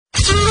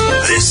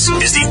This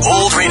is the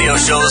Old Radio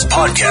Show's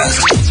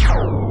podcast.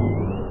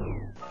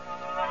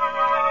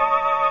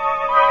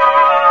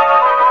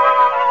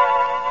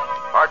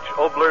 Arch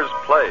Obler's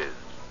Plays.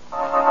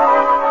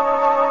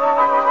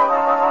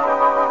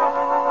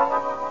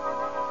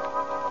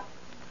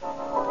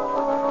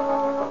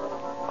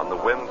 On the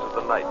winds of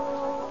the night,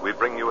 we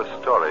bring you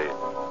a story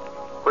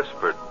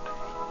whispered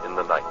in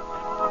the night.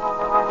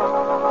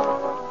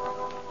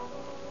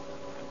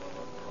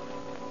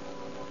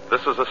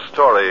 This is a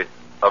story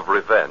of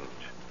revenge.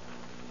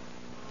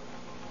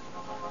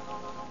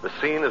 The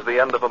scene is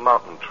the end of a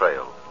mountain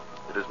trail.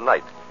 It is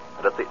night,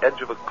 and at the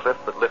edge of a cliff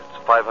that lifts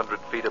 500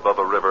 feet above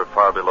a river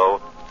far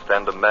below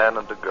stand a man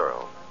and a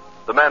girl.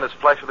 The man is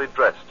flashily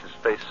dressed, his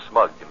face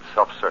smug and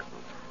self-certain.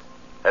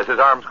 As his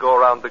arms go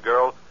around the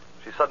girl,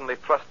 she suddenly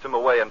thrusts him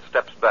away and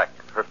steps back,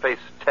 her face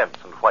tense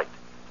and white.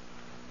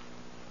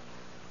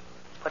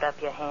 Put up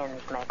your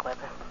hands, Mac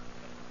Weber.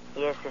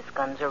 Yes, this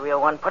gun's a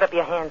real one. Put up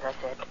your hands, I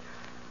said.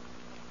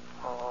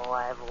 Oh,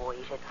 I've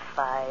waited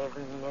 5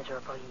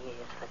 miserable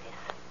years for this.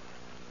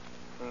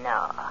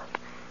 No.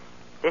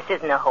 This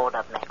isn't a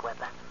hold-up, Mac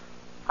Weber.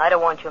 I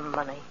don't want your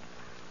money.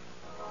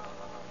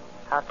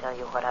 I'll tell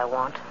you what I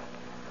want.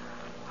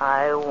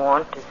 I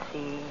want to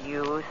see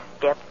you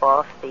step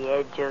off the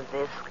edge of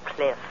this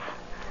cliff.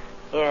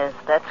 Yes,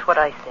 that's what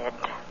I said.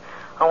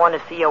 I want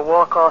to see you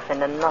walk off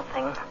into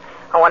nothing.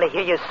 I want to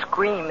hear you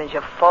scream as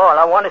you fall.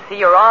 I want to see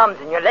your arms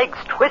and your legs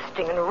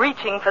twisting and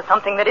reaching for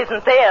something that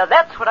isn't there.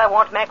 That's what I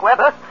want, Mac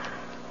Weber.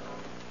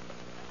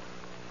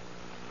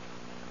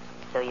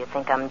 So you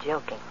think I'm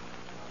joking?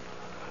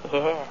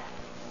 Yeah,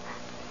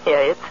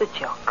 it's a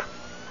joke.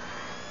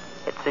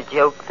 It's a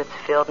joke that's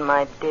filled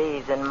my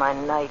days and my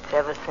nights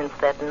ever since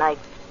that night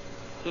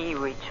he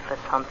reached for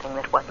something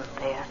that wasn't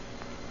there.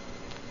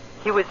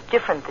 He was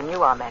different than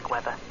you are, Mac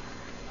Weber.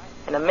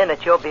 In a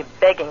minute you'll be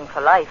begging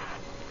for life.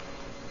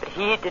 But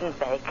he didn't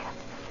beg.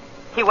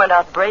 He went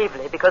out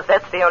bravely because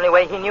that's the only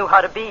way he knew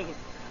how to be.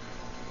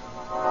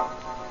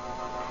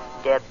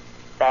 Step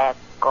back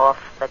off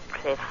the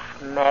cliff,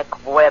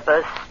 Mac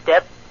Weber.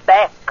 Step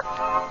back.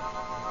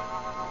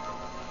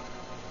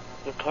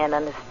 You can't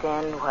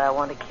understand why I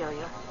want to kill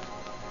you?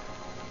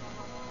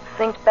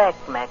 Think back,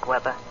 Mac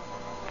Weber.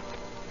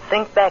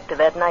 Think back to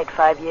that night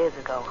 5 years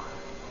ago.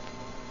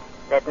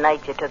 That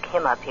night you took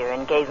him up here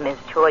and gave him his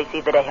choice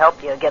either to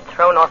help you or get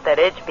thrown off that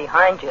edge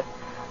behind you.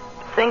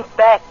 Think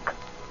back.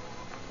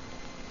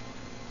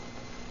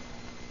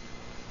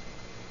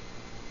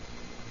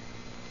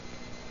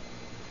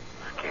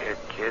 Scared,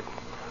 kid?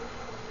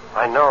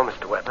 I know,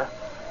 Mr. Weber.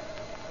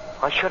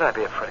 Why should I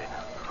be afraid?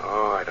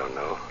 Oh, I don't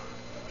know.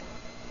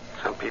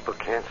 Some people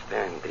can't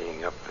stand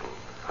being up in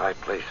high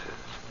places.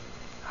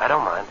 I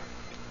don't mind.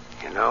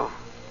 You know,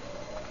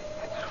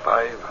 it's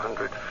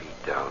 500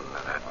 feet down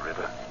to that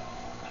river.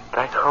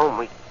 Back home,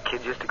 we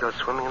kids used to go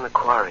swimming in the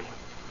quarry.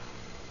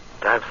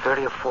 Dive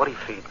 30 or 40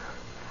 feet.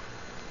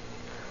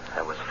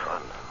 That was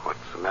fun.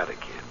 What's the matter,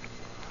 kid?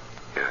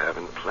 You're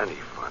having plenty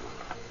fun.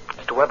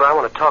 Mr. Weber, I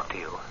want to talk to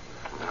you.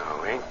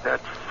 No, ain't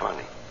that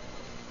funny?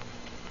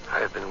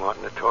 I've been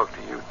wanting to talk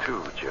to you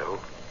too, Joe.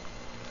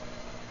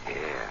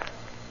 Yeah.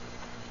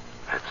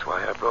 That's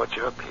why I brought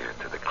you up here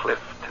to the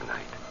cliff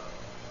tonight.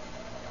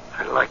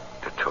 I like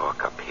to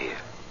talk up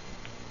here.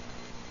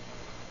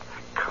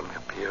 I come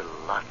up here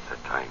lots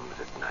of times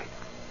at night.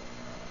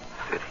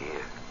 Sit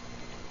here.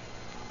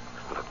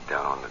 Look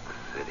down at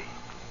the city.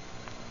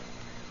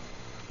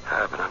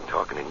 But I'm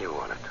talking and you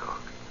want to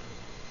talk.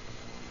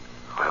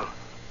 Well,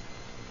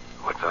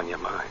 what's on your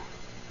mind?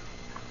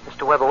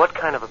 Mr. Weber, what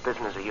kind of a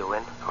business are you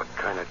in? What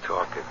kind of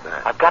talk is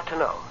that? I've got to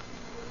know.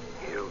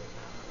 You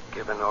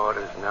giving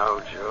orders now,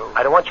 Joe?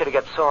 I don't want you to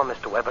get sore,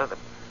 Mr. Weber, but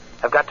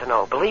I've got to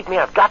know. Believe me,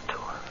 I've got to.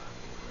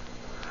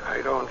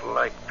 I don't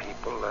like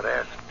people that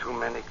ask too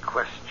many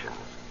questions.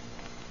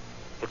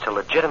 It's a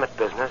legitimate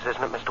business,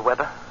 isn't it, Mr.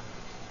 Weber?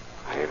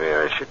 Maybe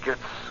I should get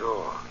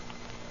sore.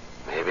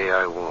 Maybe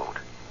I won't.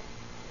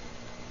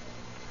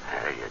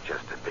 Hey, you're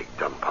just a big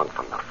dumb punk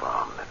from the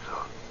farm, that's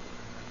all.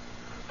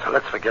 So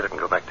let's forget it and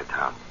go back to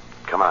town.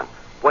 Come on.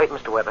 Wait,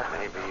 Mr. Weber.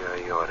 Maybe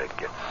I ought to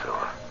get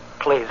sore.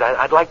 Please,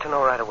 I'd like to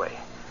know right away.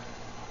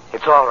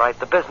 It's all right.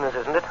 The business,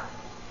 isn't it?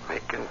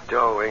 Making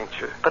dough, ain't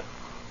you? But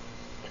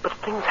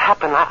things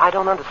happen. I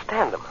don't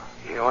understand them.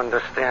 You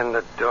understand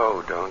the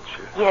dough, don't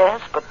you?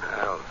 Yes, but...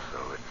 Well, so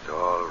it's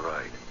all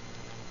right.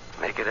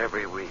 Make it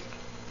every week.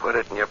 Put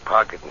it in your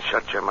pocket and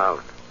shut your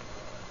mouth.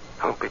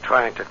 Don't be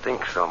trying to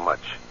think so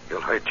much. You'll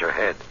hurt your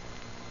head.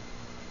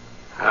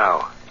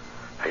 Now,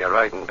 are you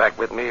riding back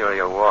with me or are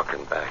you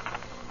walking back?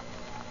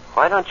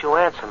 Why don't you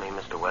answer me,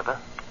 Mr. Weber?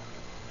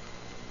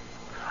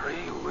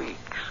 3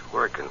 weeks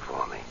working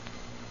for me.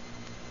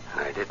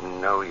 And I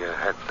didn't know you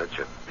had such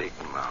a big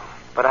mouth.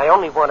 But I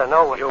only want to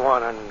know what... You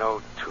want to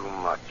know too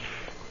much.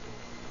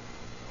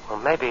 Well,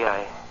 maybe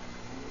I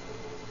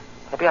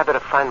better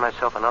find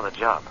myself another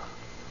job.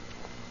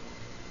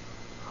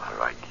 All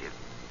right, kid.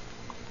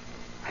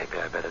 Maybe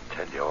I better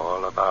tell you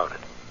all about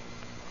it.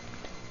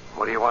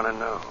 What do you want to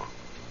know?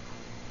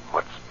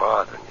 What's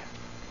bothering you?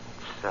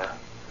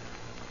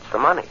 It's the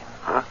money.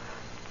 Huh?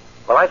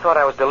 Well, I thought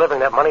I was delivering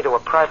that money to a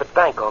private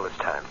bank all this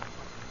time.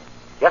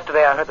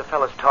 Yesterday I heard the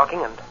fellas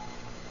talking, and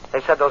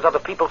they said those other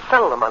people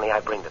sell the money I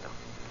bring to them.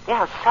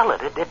 Yeah, sell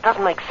it. It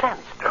doesn't make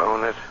sense.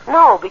 Don't it?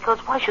 No, because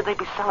why should they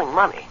be selling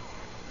money?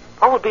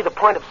 What would be the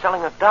point of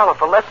selling $1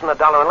 for less than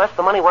 $1 unless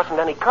the money wasn't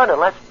any good,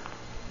 unless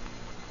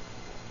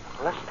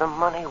the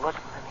money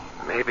wasn't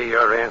any... Maybe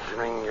you're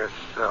answering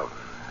yourself,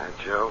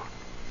 Joe?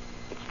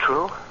 It's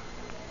true?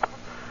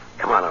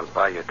 Come on, I'll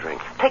buy you a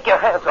drink. Take your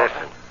hands off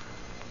Listen. me.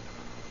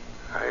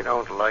 I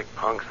don't like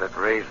punks that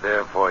raise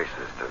their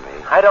voices to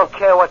me. I don't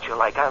care what you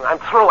like. I'm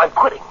through. I'm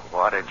quitting.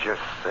 What did you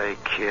say,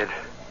 kid?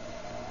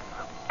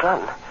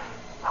 Gun?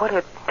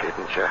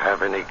 Didn't you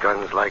have any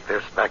guns like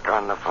this back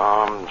on the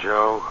farm,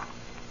 Joe?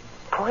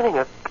 Pointing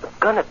a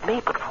gun at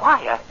me, but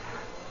why?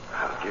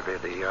 I'll give you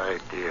the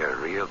idea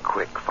real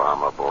quick,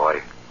 farmer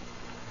boy.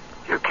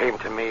 You came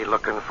to me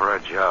looking for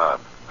a job.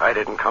 I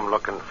didn't come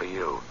looking for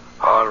you.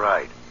 All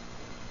right.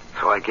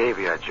 So I gave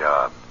you a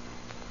job.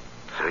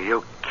 So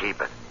you keep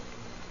it.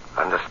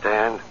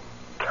 Understand?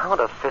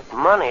 Counterfeit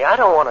money? I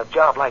don't want a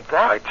job like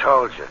that. I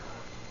told you.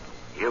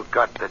 You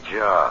got the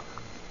job.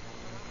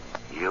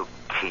 You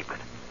keep it.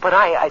 But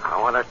I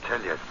want to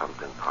tell you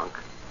something, punk.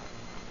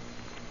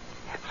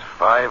 It's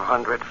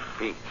 500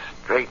 feet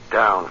straight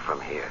down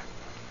from here.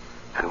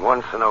 And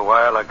once in a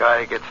while a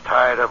guy gets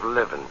tired of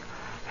living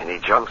and he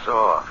jumps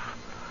off.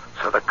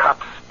 So the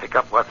cops pick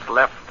up what's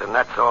left and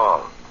that's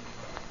all.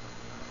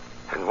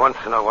 And once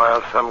in a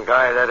while some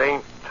guy that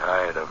ain't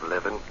tired of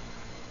living,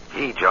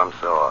 he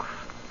jumps off.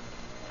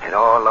 And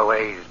all the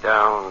ways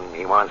down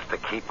he wants to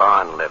keep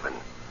on living.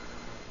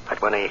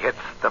 But when he hits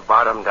the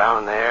bottom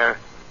down there,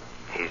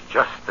 he's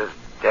just as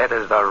dead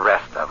as the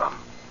rest of them.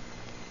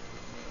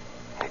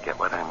 You get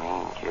what I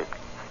mean, kid?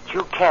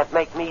 You can't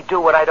make me do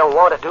what I don't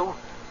want to do.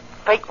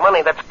 Fake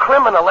money, that's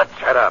criminal.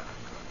 Shut up.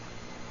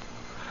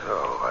 So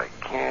I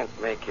can't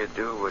make you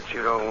do what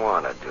you don't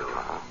want to do,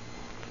 huh?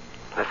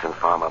 Listen,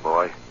 farmer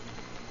boy.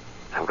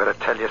 I'm going to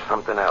tell you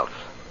something else.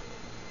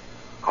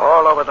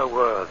 All over the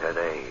world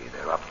today,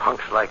 there are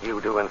punks like you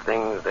doing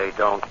things they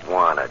don't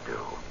want to do.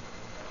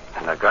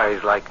 And the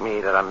guys like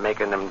me that are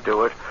making them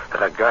do it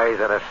are the guys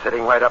that are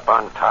sitting right up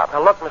on top.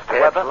 Now look, Mr.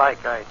 Weber. It's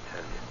like I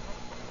tell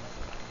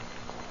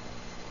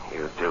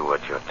you. You do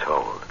what you're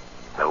told.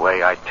 The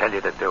way I tell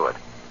you to do it.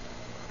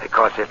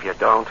 Because if you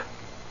don't,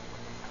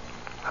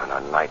 on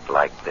a night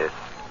like this,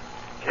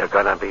 you're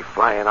going to be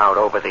flying out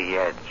over the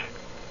edge.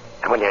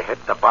 And when you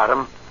hit the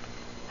bottom,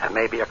 there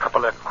may be a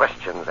couple of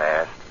questions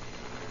asked,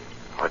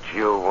 but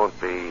you won't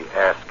be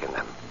asking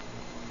them.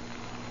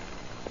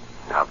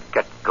 Now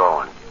get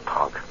going,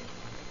 punk.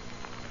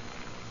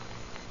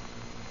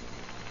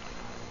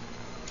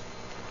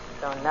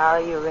 So now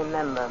you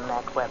remember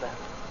Matt Weber.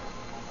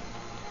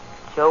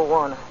 Joe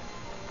Warner.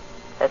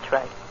 That's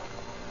right.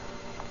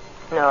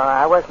 No,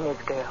 I wasn't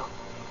his girl.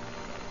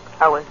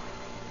 I was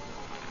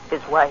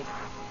his wife.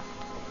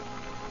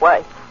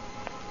 Wife.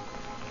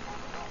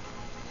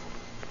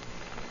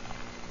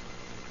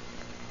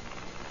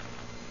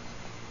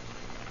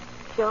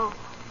 Joe.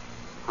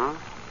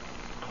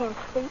 Can't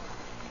sleep?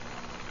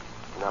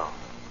 No.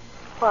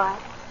 Why?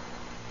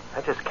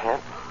 I just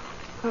can't.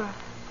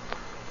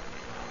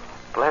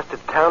 Blasted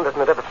town, doesn't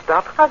it ever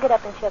stop? I'll get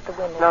up and shut the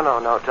window.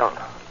 No, don't.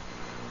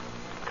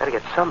 Gotta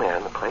get some air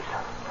in the place.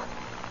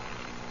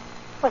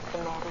 What's the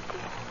matter,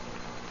 dear?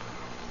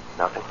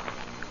 Nothing.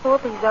 All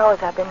these hours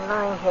I've been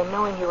lying here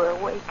knowing you were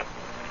awake.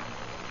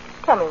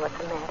 Tell me what's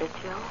the matter,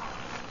 Joe.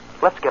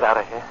 Let's get out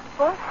of here.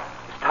 What?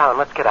 This town,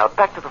 let's get out.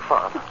 Back to the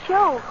farm. But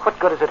Joe. What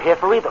good is it here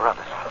for either of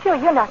us? Joe,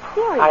 you're not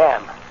serious. I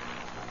am.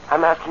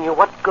 I'm asking you,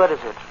 what good is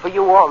it for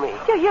you or me?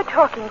 Joe, you're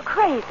talking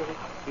crazy.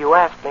 You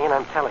asked me, and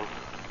I'm telling you.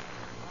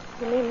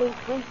 You mean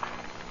these weeks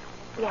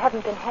you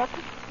haven't been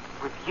happy?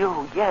 With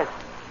you, yes.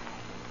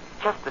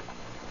 Just that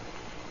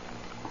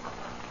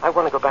I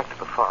want to go back to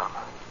the farm.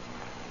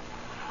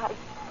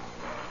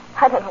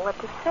 I don't know what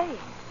to say.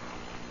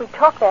 We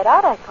talked that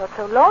out, I thought,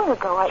 so long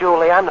ago.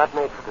 Julie, I'm not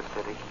made for the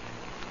city.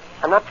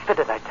 I'm not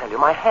fitted, I tell you.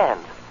 My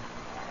hands,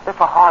 they're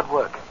for hard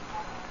work.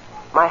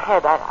 My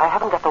head, I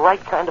haven't got the right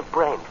kind of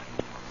brain.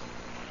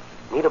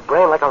 Need a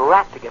brain like a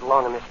rat to get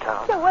along in this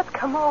town. So what's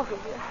come over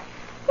you?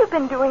 You've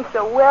been doing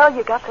so well.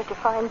 You got such a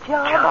fine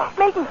job.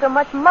 Making so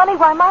much money.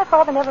 Why, my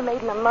father never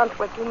made in a month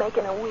what you make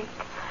in a week.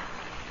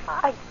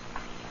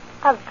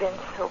 I've been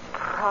so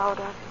proud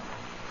of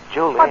you.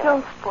 Julie. Oh,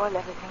 don't spoil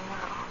everything now.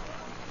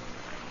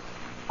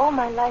 All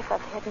my life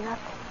I've had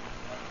nothing.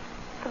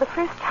 For the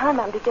first time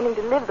I'm beginning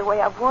to live the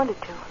way I've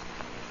wanted to.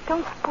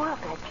 Don't spoil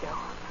that, Joe.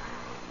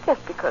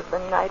 Just because the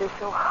night is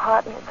so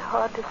hot and it's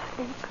hard to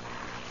sleep.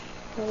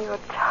 And you're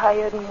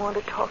tired and want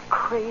to talk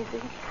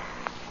crazy.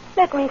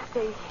 Let me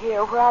stay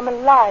here where I'm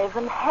alive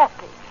and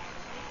happy.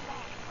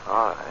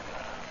 All right.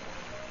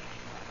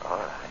 All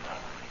right.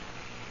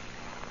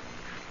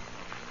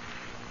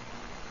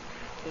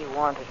 He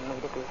wanted me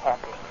to be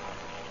happy.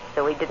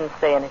 So he didn't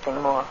say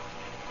anything more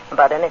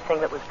about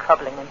anything that was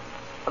troubling him,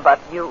 about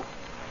you.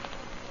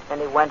 And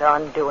he went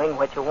on doing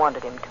what you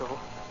wanted him to.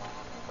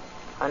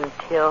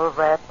 Until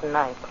that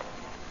night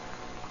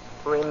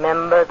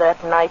Remember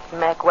that night,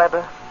 Mac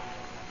Weber?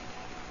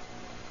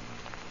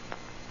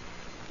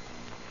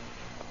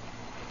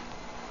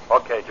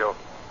 Okay, Joe.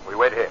 We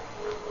wait here.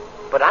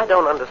 But I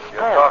don't understand. You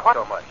talk what...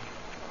 so much.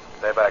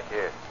 Stay back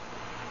here.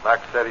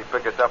 Max said he'd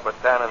pick us up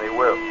at 10, and he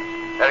will.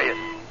 There he is.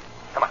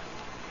 Come on.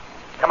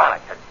 Come on, I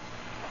tell you.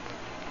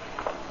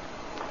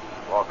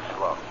 Walk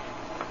slow.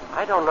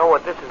 I don't know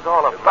what this is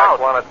all If about.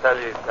 Max want to tell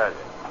you, he'll tell you.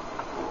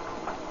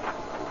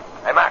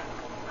 Hey, Max.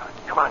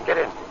 Come on, get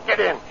in. Get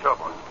in. Sure,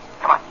 boy.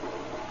 Come on.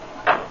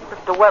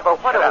 Mr. Weber,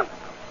 what Get are up.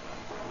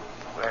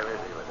 Where is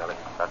he, Roselli?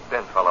 That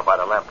thin fellow by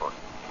the lamppost.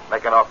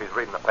 Making off he's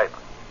reading the paper.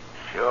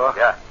 Sure?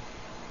 Yeah.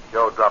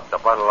 Joe dropped the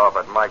bundle off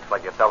at Mike's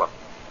like you tell him.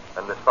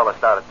 Then this fella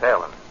started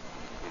tailing.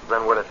 He's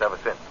been with us ever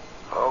since.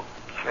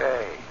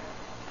 Okay.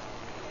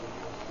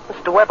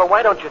 Mr. Weber,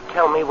 why don't you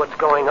tell me what's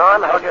going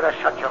on? I told you to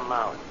shut your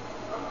mouth.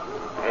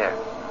 Here.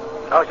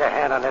 Close your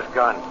hand on this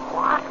gun.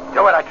 What?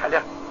 Do it, I tell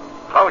you.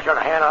 Close your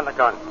hand on the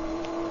gun.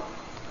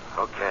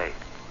 Okay.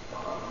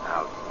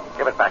 Now,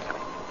 give it back to me.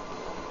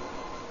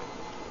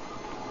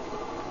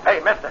 Hey,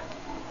 mister.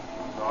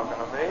 Talking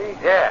to me?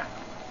 Yeah.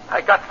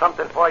 I got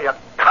something for you,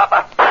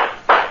 copper.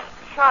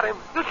 Shot him.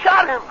 You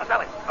shot him.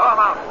 Roselli, throw him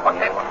out.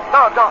 Okay.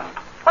 No, don't.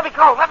 Let me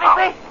go. Let me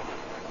see.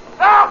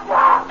 No!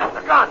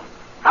 The gun.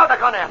 Throw the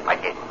gun in.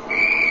 Like it.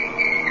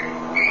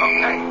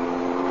 Okay.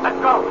 Let's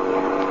go.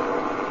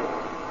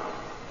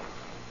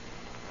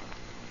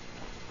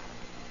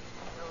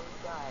 Joe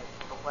died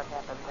for what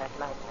happened that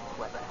night, Mac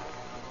Weber.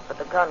 But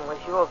the gun was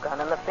your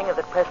gun, and the finger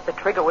that pressed the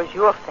trigger was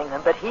your finger.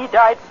 But he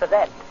died for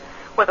that.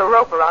 With a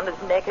rope around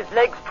his neck, his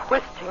legs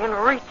twisting and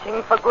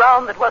reaching for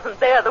ground that wasn't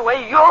there the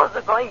way yours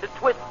are going to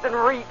twist and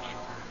reach.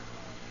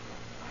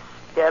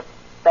 Step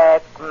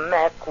back,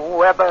 Mac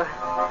Weber.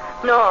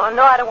 No,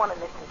 I don't want to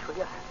listen to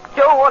you.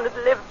 Joe wanted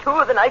to live,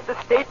 too, the night the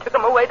state took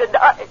him away to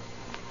die.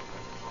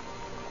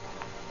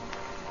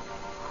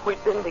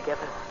 We'd been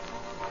together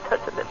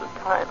such a little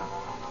time.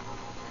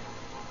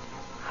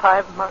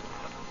 5 months.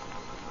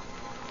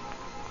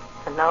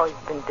 And now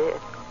he's been dead.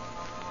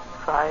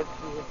 5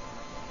 years.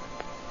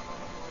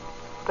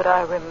 But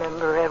I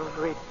remember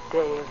every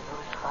day of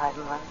those 5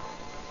 months.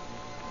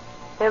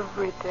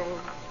 Every day.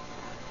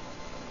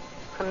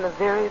 From the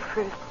very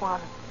first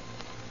one.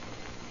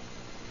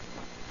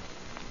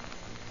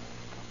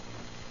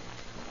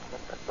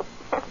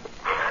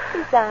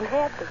 You sound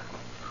happy.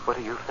 What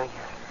do you think?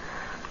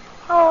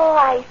 Oh,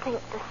 I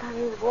think the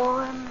sun's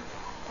warm,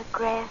 the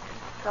grass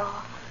is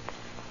soft,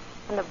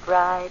 and the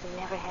bride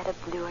never had a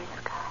bluer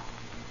sky.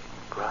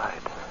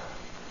 Bride.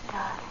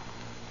 Darling.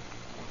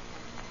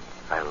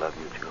 I love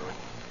you, Julie.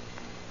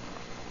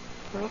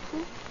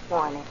 Mrs.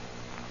 Warner.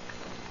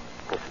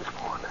 Mrs.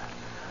 Warner.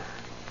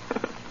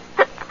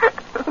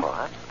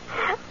 What?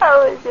 I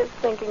was just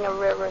thinking of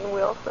Reverend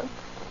Wilson.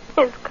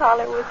 His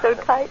collar was so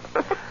tight.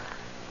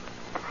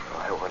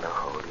 I want to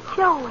hold you.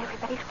 Joe,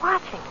 everybody's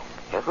watching.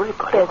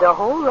 Everybody? There's a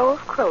whole row of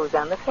crows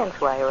on the fence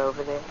wire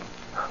over there.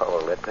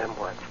 Oh, let them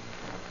watch.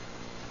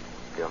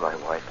 You're my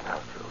wife now,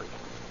 Julie.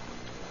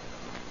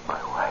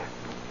 My wife.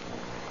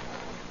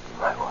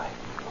 My wife.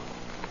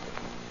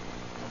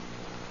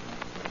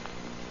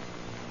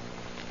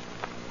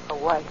 A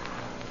wife.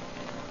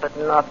 But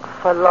not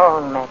for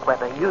long, Mac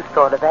Weber. You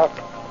thought of that.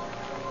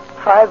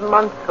 5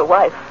 months a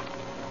wife.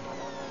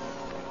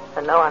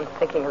 And now I'm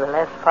thinking of the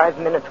last 5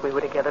 minutes we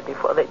were together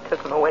before they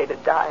took him away to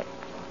die.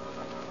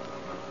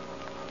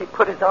 He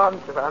put his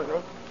arms around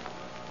me.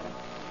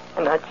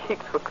 And our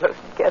cheeks were close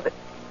together.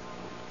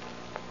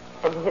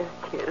 And his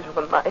tears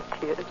were my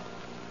tears.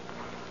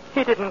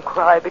 He didn't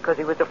cry because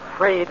he was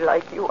afraid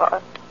like you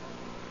are.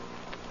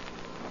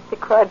 He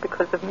cried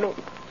because of me.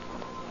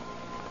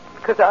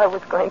 Because I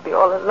was going to be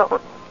all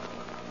alone.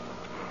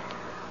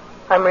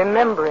 I'm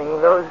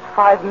remembering those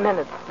 5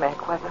 minutes,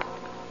 Mac Weber.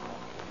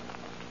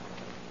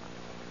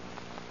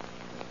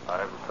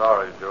 I'm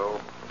sorry, Joe.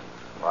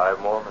 5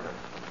 more minutes.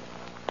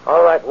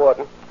 All right,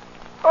 Warden.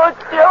 Oh,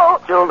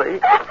 Joe! Julie.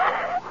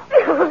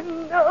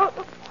 Oh,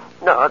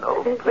 no.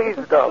 No, please,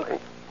 darling.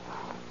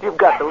 You've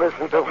got to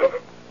listen to me.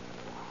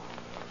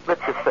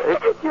 Lift your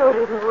face. Joe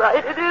didn't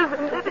write. It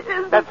isn't. It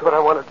isn't. That's what I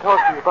want to talk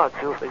to you about,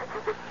 Julie.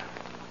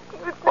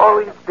 All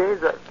these days,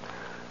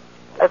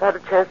 I've had a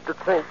chance to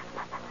think.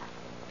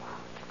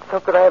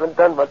 Something I haven't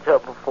done much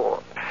of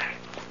before.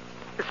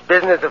 This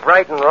business of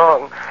right and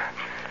wrong.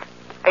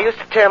 I used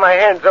to tear my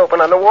hands open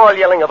on the wall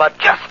yelling about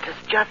justice,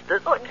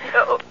 justice. Oh,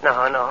 Joe.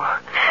 No.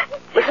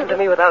 Listen to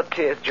me without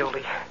tears,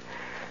 Julie.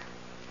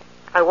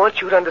 I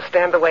want you to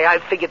understand the way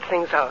I've figured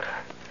things out.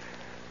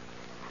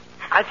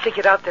 I've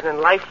figured out that in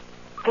life,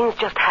 things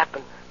just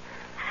happen.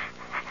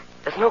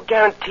 There's no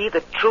guarantee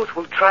that truth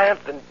will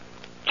triumph and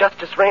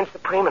justice reigns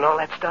supreme and all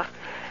that stuff.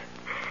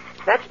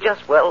 That's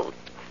just, well,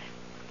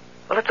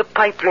 it's a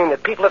pipe dream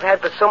that people have had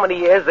for so many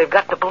years, they've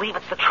got to believe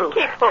it's the truth.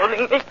 Keep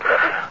holding me.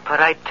 But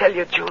I tell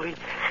you, Julie,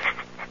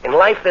 in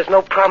life there's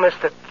no promise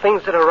that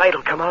things that are right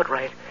will come out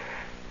right.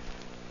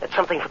 That's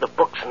something for the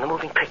books and the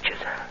moving pictures.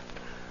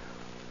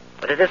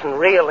 But it isn't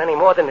real any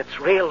more than it's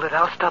real that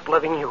I'll stop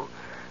loving you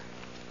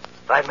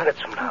 5 minutes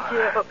from now.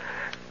 Joe.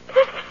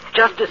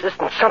 Justice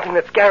isn't something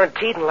that's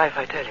guaranteed in life,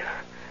 I tell you.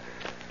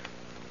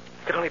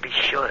 I could only be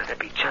sure there'd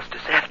be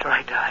justice after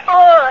I die. Oh,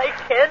 I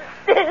can't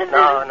stand it.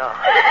 No,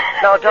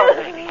 don't,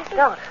 baby.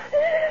 Don't.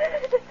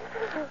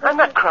 I'm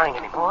not crying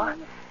anymore.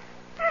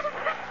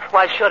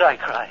 Why should I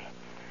cry?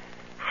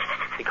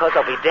 Because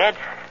I'll be dead?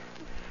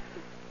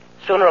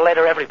 Sooner or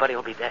later, everybody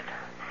will be dead.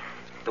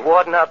 The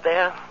warden out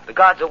there, the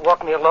guards that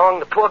walk me along,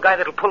 the poor guy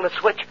that'll pull the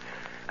switch.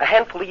 A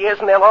handful of years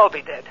and they'll all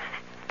be dead.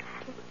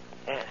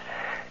 Yes.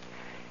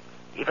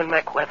 Even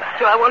Mac Weber.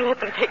 Joe, I won't let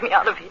them take me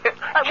out of here.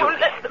 I won't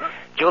let them.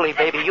 Julie,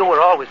 baby, you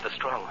were always the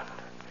strong one.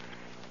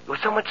 You were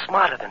so much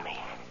smarter than me.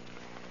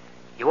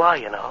 You are,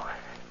 you know.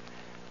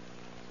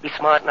 Be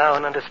smart now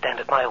and understand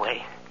it my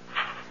way.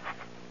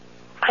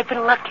 I've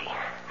been lucky.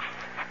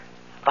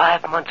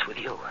 5 months with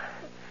you.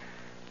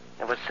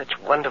 There were such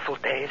wonderful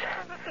days.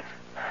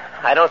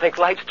 I don't think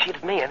life's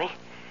cheated me any.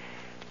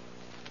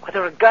 Why,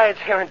 there are guys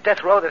here in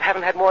death row that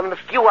haven't had more than a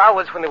few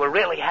hours when they were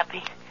really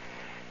happy.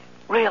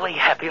 Really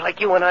happy, like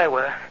you and I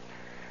were.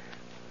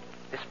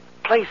 This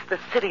place, the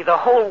city, the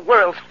whole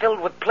world's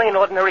filled with plain,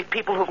 ordinary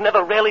people who've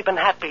never really been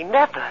happy.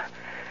 Never.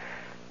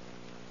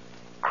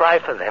 Cry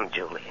for them,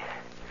 Julie.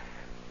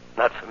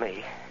 Not for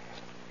me.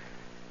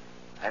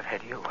 I've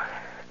had you.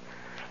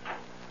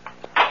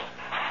 It's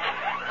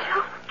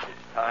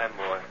time,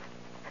 boy.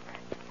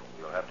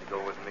 You'll have to go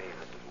with me,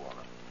 Mrs.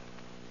 Warner.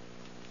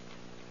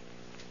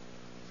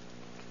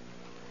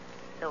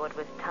 So it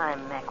was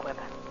time, Mac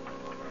Weber.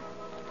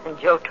 And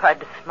Joe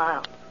tried to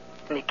smile,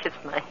 and he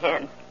kissed my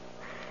hand.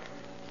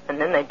 And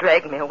then they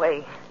dragged me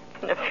away.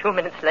 And a few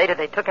minutes later,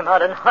 they took him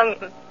out and hung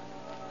him.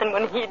 And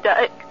when he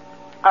died,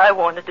 I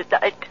wanted to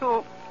die,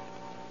 too.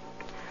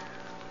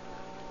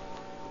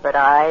 But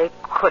I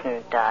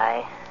couldn't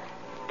die,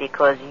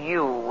 because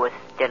you were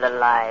still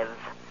alive.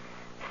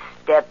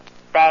 Step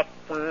back,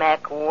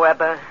 Mac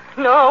Weber.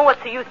 No,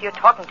 what's the use of you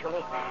talking to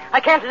me? I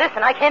can't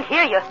listen. I can't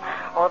hear you.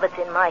 All that's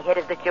in my head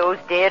is that Joe's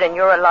dead and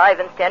you're alive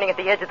and standing at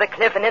the edge of the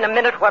cliff, and in a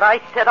minute what I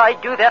said I'd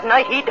do that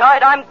night he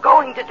died, I'm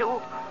going to do.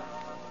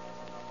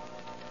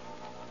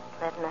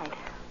 That night,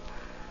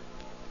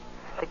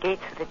 the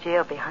gates of the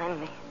jail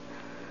behind me,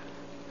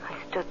 I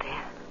stood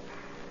there.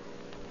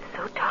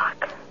 So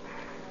dark.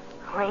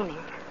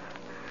 Raining.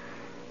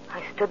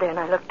 I stood there and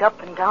I looked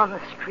up and down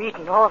the street,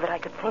 and all that I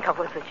could think of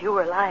was that you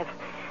were alive.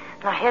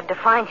 And I had to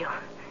find you.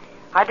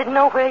 I didn't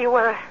know where you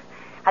were.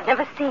 I'd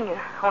never seen you.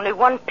 Only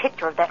one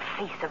picture of that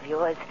face of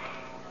yours.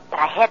 But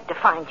I had to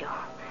find you.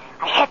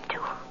 I had to.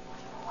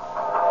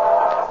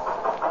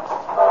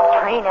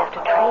 Train after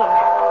train.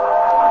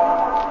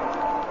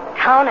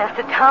 Town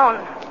after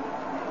town.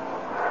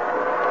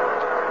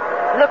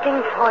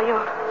 Looking for you.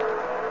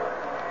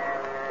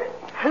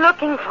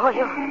 Looking for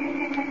you.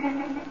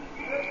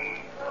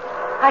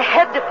 I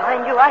had to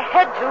find you. I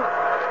had to.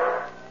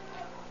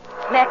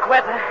 Mac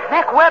Weber.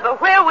 Mac Weber.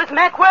 Where was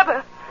Mac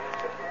Weber?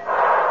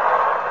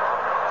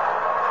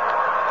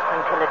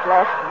 Until at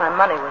last my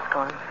money was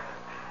gone.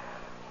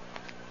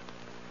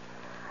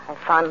 I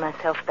found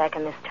myself back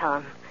in this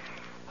town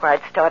where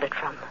I'd started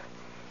from.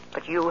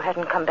 But you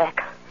hadn't come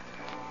back.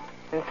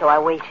 And so I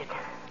waited.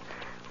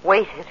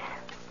 Waited.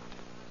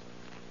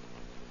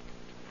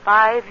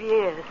 5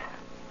 years.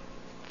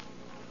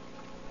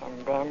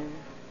 And then,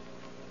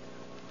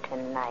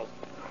 tonight.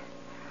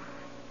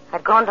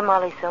 I'd gone to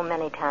Molly so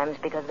many times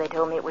because they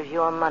told me it was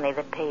your money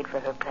that paid for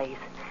her place.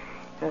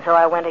 And so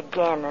I went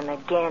again and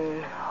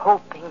again,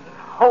 hoping,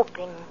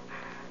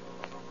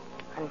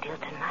 until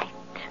tonight.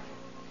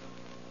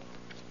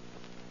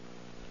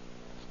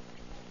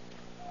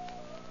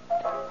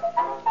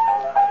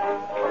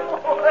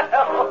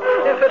 Well,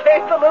 if it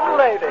ain't the little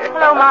lady.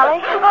 Hello, Molly.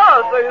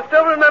 Oh, so you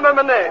still remember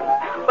my name.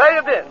 Where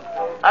you been?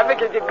 I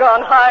figured you'd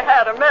gone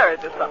high-hat or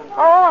married or something.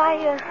 Oh,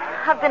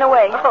 I've been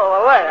away.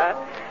 Oh, away, huh?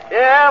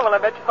 Yeah, well, I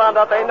bet you found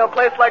out there ain't no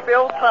place like the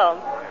old town.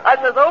 I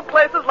says old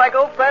places like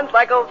old friends,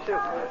 like old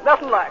shoes.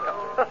 Nothing like them.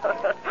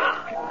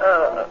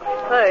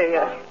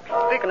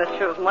 Speaking of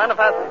shoes, mind if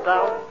I sit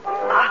down?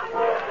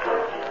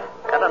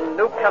 Got a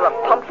new pair of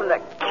pumps and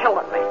they're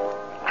killing me.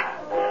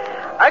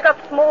 I got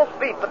small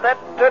feet, but that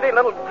dirty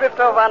little drift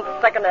over on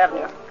 2nd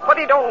Avenue. What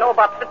he don't know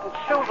about fitting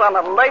shoes on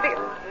a lady?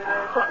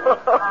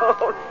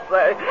 Oh,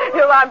 say,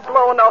 here I'm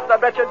blowing off. I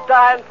bet you're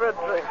dying for a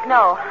drink.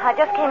 No, I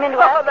just came into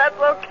Oh, that's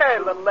okay,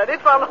 little lady.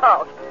 It's on the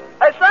house.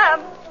 Hey,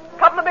 Sam,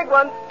 couple of big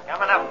ones.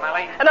 Coming up,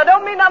 Millie. And I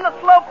don't mean on the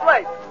slow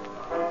plate.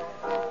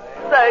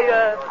 Say,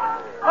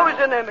 what was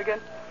your name again?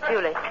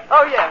 Julie.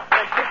 Oh, yeah.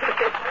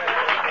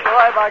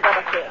 Boy, have I got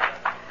a fit.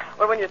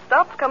 Well, when you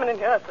stopped coming in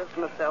here, I says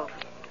to myself,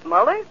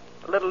 Molly,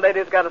 the little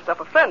lady's got herself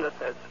a friend, I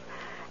says.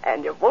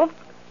 And you won't.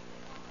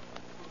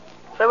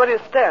 Say, what are you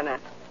staring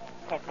at?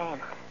 That man.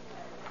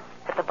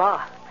 At the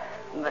bar.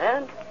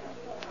 Man?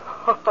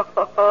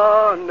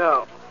 Oh,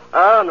 no.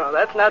 Oh, no,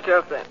 that's not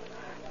your friend.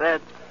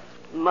 That's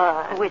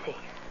mine. Who is he?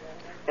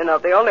 You know,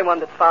 the only one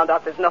that's found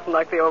out there's nothing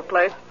like the old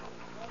place.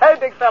 Hey,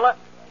 big fella.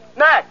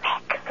 Mac.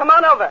 Come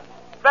on over.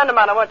 Friend of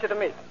mine I want you to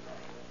meet.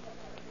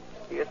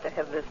 He used to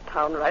have this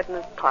town right in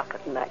his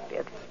pocket, Mac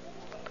did.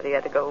 But he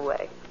had to go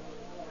away.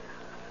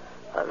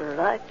 A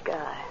Right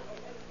guy.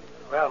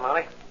 Well,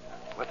 Molly,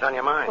 what's on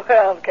your mind?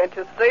 Well, can't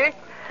you see?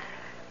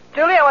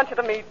 Julie, I want you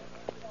to meet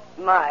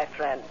my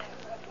friend.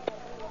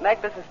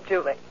 Mac, this is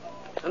Julie.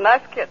 She's a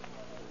nice kid.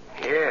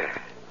 Yeah.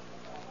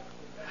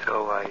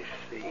 So I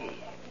see.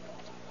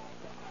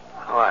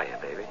 How are you,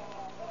 baby?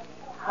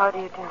 How do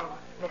you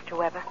do, Mr.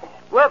 Weber?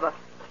 Weber.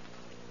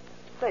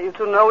 Say, you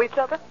two know each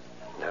other?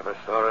 Never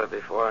saw her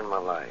before in my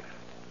life.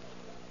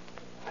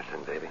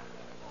 Listen, baby.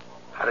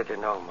 How did you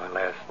know my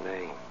last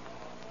name?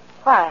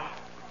 Why?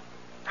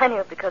 I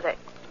knew it because I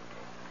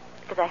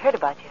heard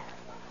about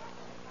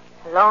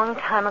you. A long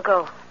time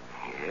ago.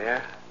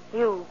 Yeah?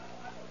 You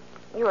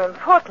were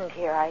important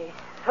here. I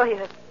saw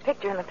your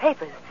picture in the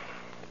papers.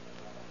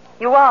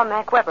 You are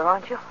Mac Weber,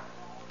 aren't you?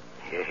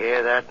 You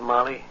hear that,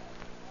 Molly?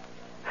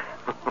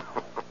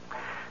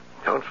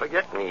 Don't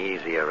forget me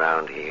easy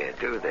around here,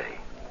 do they?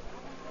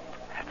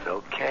 That's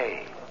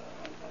okay.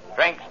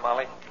 Drinks,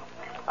 Molly.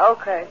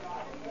 Okay.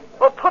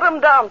 Well, put him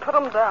down.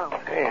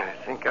 Hey, I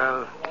think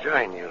I'll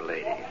join you,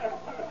 ladies.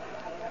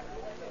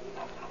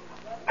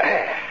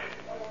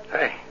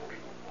 Hey,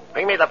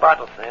 bring me the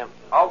bottle, Sam.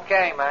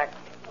 Okay, Mac.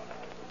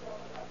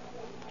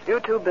 You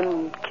two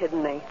been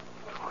kidding me.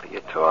 What are you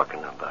talking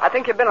about? I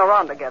think you've been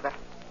around together.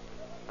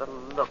 The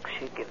look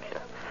she gives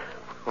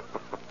you.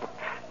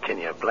 Can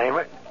you blame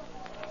her?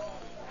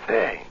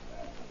 Say,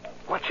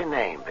 what's your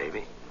name,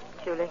 baby?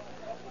 Julie.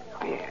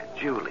 Yeah,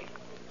 Julie.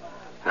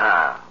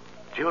 Now,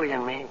 Julie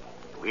and me,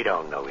 we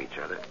don't know each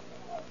other.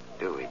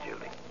 Do we,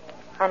 Julie?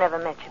 I never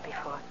met you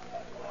before.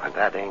 But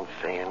that ain't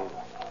saying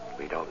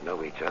we don't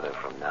know each other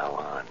from now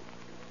on.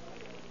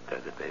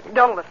 Does it, baby?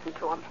 Don't listen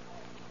to him.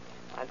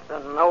 That's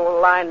an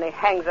old line. He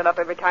hangs it up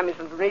every time he's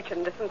in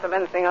reaching distance of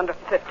anything under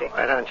 50.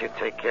 Why don't you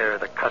take care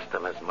of the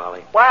customers,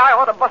 Molly? Why, I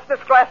ought to bust this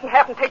glass in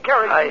half and take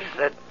care of I you.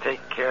 said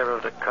take care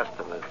of the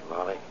customers,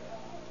 Molly.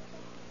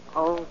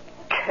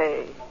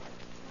 Okay,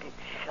 big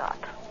shot.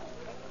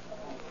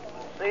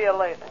 See you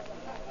later.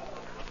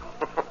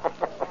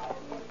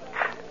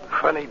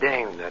 Funny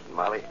dame, that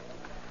Molly.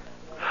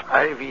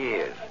 5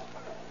 years.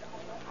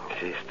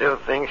 She still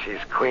thinks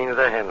she's queen of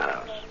the hen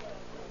house.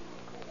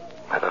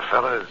 But a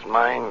fella's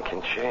mind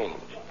can change.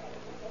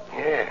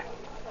 Yeah.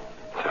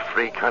 It's a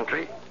free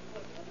country.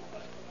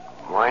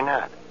 Why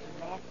not?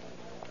 Mac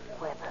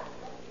Weber.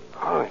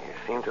 Oh, you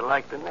seem to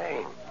like the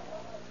name.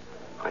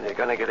 Well, you're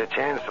going to get a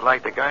chance to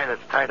like the guy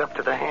that's tied up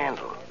to the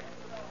handle.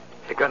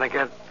 You're going to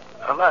get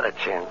a lot of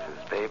chances,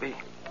 baby.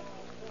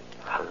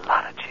 A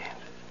lot of chances.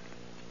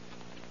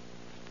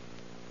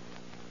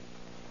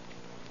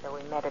 So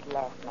we met at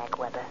last, Mac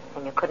Weber,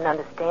 and you couldn't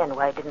understand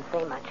why I didn't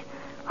say much.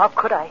 How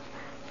could I?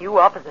 You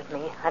opposite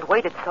me. I'd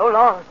waited so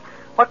long.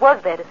 What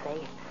was there to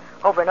say?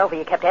 Over and over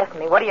you kept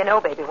asking me, what do you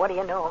know, baby? What do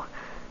you know?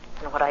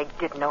 And what I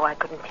did know, I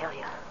couldn't tell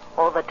you.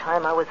 All the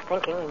time I was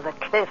thinking, the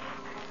cliff.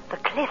 The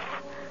cliff.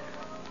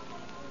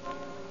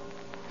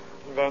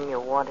 Then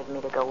you wanted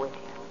me to go with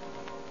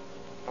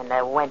you. And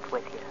I went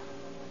with you.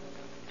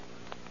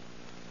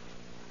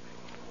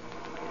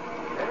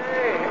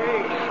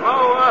 Hey,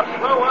 slow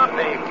up,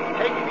 baby.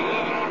 Take it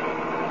easy.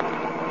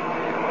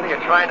 What are you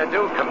trying to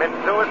do, commit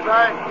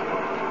suicide?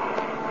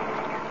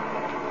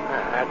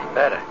 That's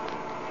better.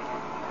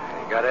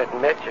 You gotta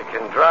admit you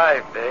can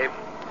drive, babe.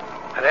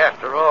 But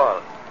after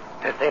all,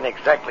 this ain't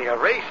exactly a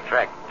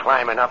racetrack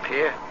climbing up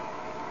here.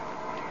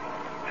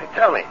 Hey,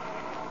 tell me,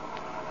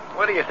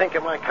 what do you think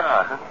of my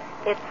car, huh?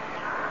 It's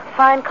a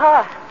fine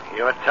car.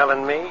 You're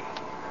telling me?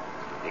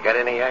 You got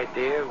any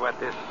idea what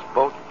this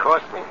boat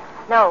cost me?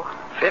 No.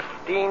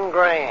 15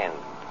 grand.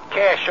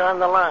 Cash on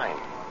the line.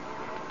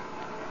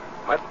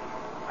 But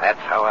that's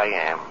how I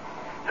am.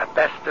 The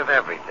best of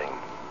everything.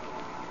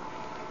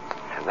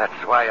 And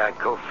that's why I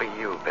go for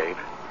you, babe.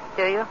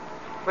 Do you?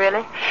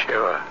 Really?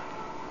 Sure.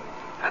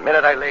 The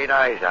minute I laid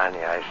eyes on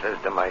you, I says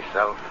to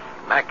myself,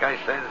 Mac, I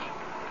says,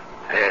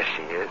 there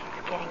she is.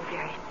 It's getting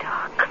very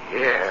dark.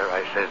 Here,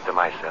 I says to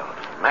myself,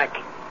 Mac,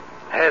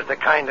 there's the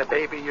kind of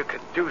baby you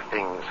could do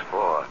things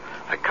for.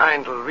 The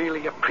kind who'll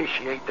really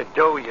appreciate the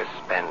dough you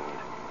spend.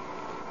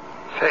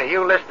 Say,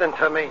 you listening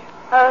to me?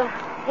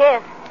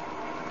 Yes.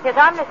 Yes,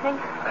 I'm listening.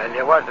 Well,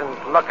 you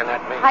wasn't looking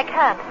at me. I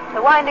can't.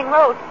 The winding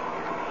road.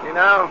 You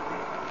know,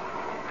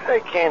 I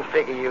can't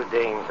figure you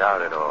dames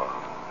out at all.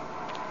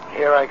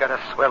 Here I got a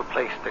swell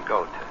place to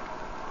go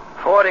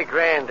to. 40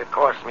 grand it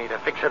cost me to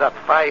fix it up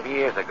 5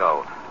 years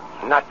ago,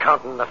 not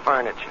counting the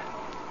furniture.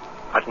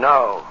 But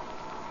no,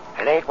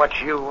 it ain't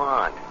what you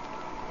want.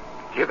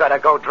 You gotta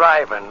go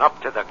driving up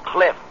to the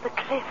cliff. The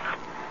cliff.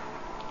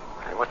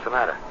 Hey, what's the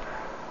matter?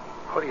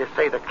 What do you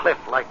say, the cliff,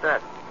 like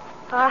that?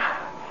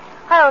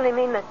 I only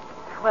mean that,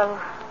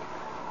 well,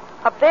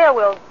 up there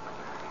we'll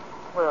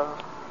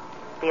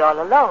be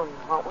all alone,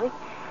 won't we?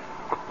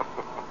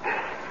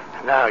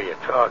 Now you're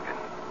talking.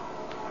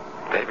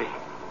 Baby,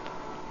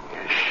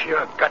 you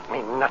sure got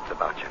me nuts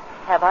about you.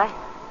 Have I?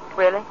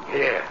 Really?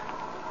 Yeah,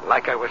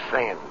 like I was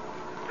saying.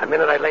 The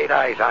minute I laid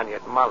eyes on you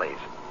at Molly's,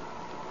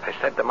 I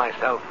said to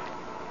myself,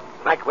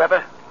 Mac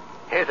Weber,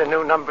 here's a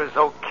new number's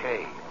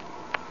okay.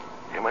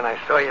 And when I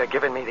saw you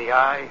giving me the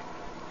eye,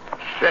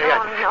 Say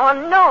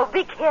No,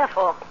 be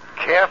careful.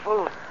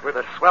 Careful with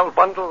a swell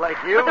bundle like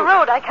you? But the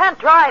road, I can't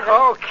drive it.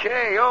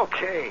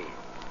 Okay.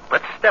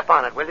 But step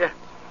on it, will you?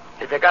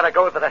 If you gotta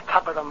go to the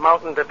top of the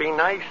mountain to be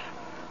nice,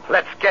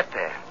 let's get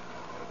there.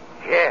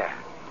 Yeah,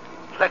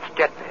 let's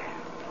get there.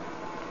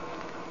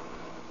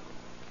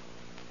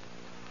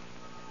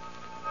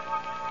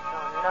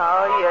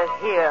 No, you're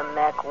here,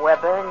 Mac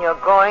Weber, and you're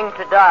going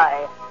to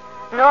die.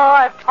 No,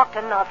 I've talked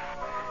enough.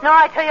 No,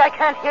 I tell you, I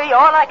can't hear you.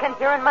 All I can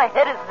hear in my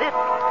head is this.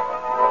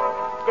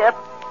 Step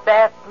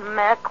back,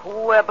 Mac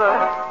Weber.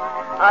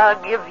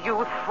 I'll give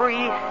you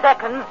 3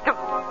 seconds to...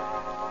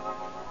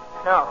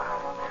 No.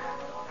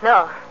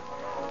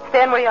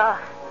 Stand where you are.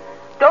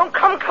 Don't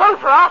come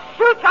closer. I'll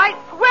shoot you. I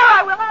swear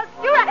I will. I'll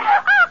shoot you.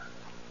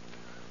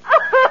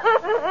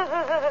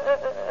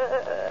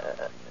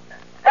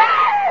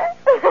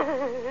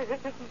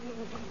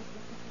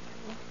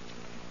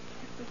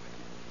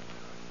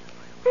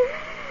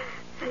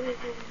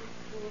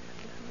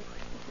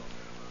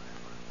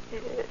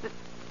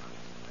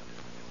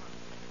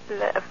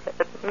 Laugh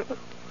at me.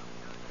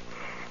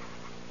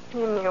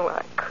 You knew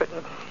I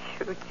couldn't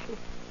shoot you.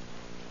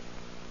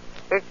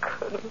 I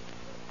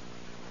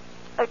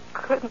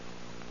couldn't.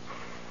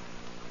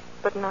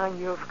 But now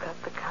you've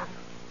got the gun.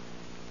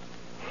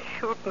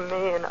 Shoot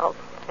me and I'll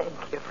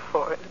thank you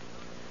for it.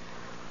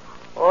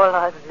 All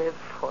I've lived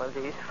for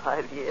these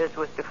 5 years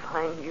was to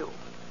find you.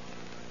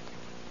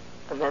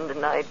 And then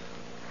tonight,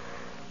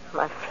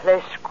 my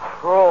flesh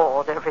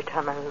crawled every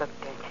time I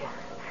looked at you.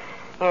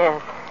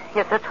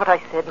 Yes, that's what I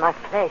said, my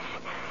flesh.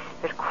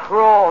 It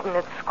crawled and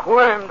it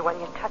squirmed when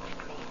you touched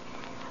me.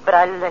 But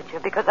I let you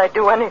because I'd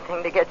do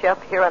anything to get you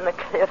up here on the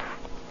cliff.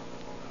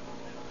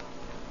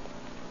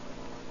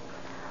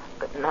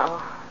 But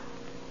now,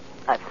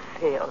 I've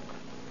failed.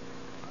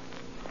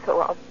 So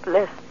I'll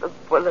bless the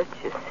bullet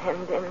you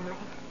send in me.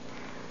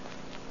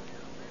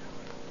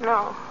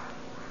 No.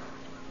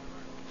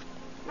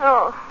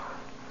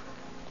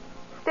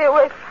 Stay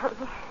away from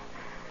me.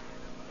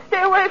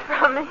 Stay away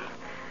from me.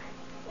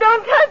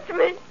 Don't touch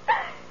me.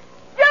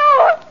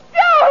 Joe!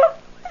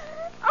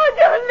 Oh,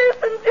 don't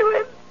listen to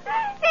him.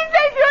 He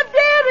says you're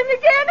dead and you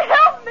can't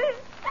help me.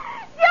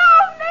 Joe,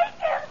 make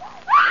him.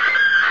 Ah!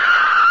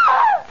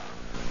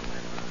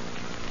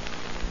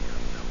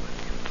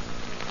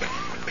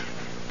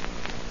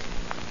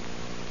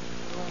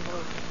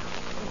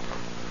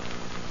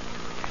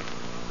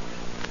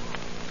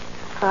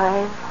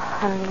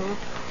 $500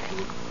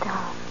 feet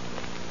down.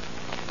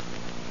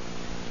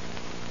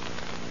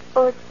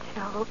 Oh,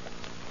 Joe.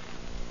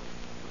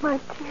 My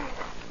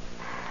dearest.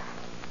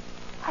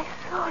 I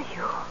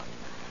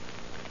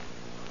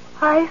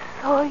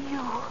saw you.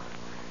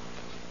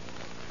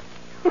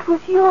 It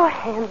was your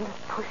hand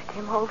that pushed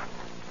him over.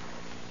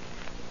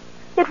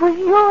 It was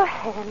your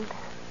hand.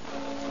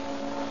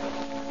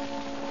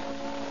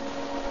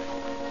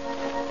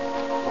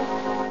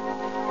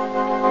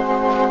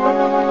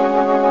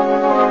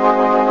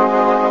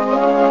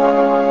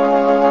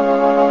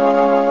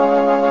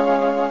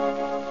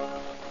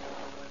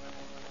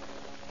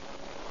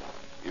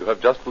 You have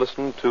just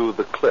listened to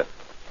The Cliff,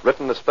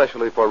 written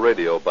especially for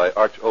radio by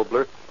Arch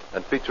Obler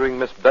and featuring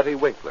Miss Betty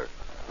Winkler,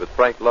 with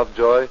Frank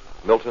Lovejoy,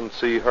 Milton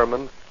C.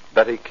 Herman,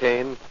 Betty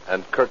Kane,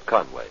 and Kurt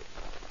Conway.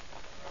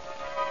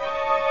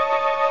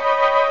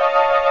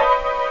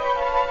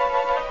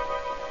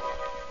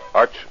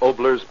 Arch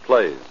Obler's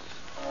Plays.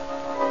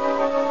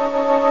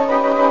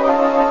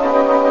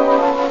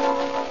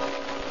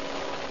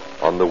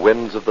 On the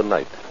winds of the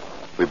night,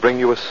 we bring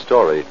you a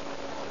story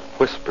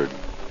whispered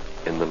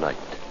in the night.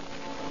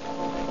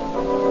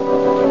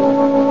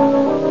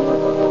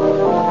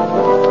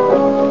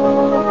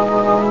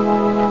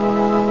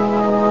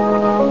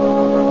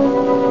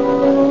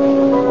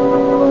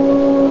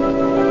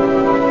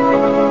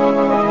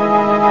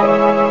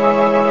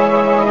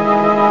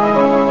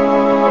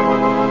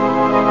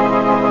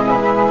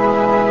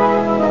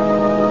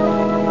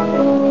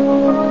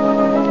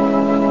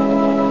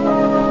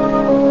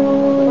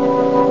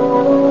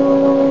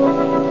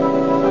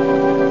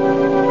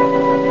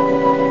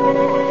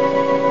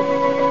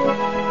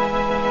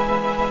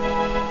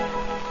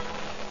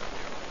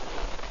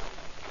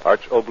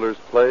 Arch Obler's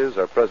Plays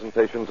are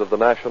presentations of the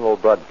National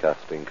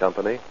Broadcasting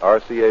Company,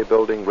 RCA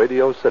Building,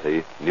 Radio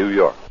City, New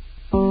York.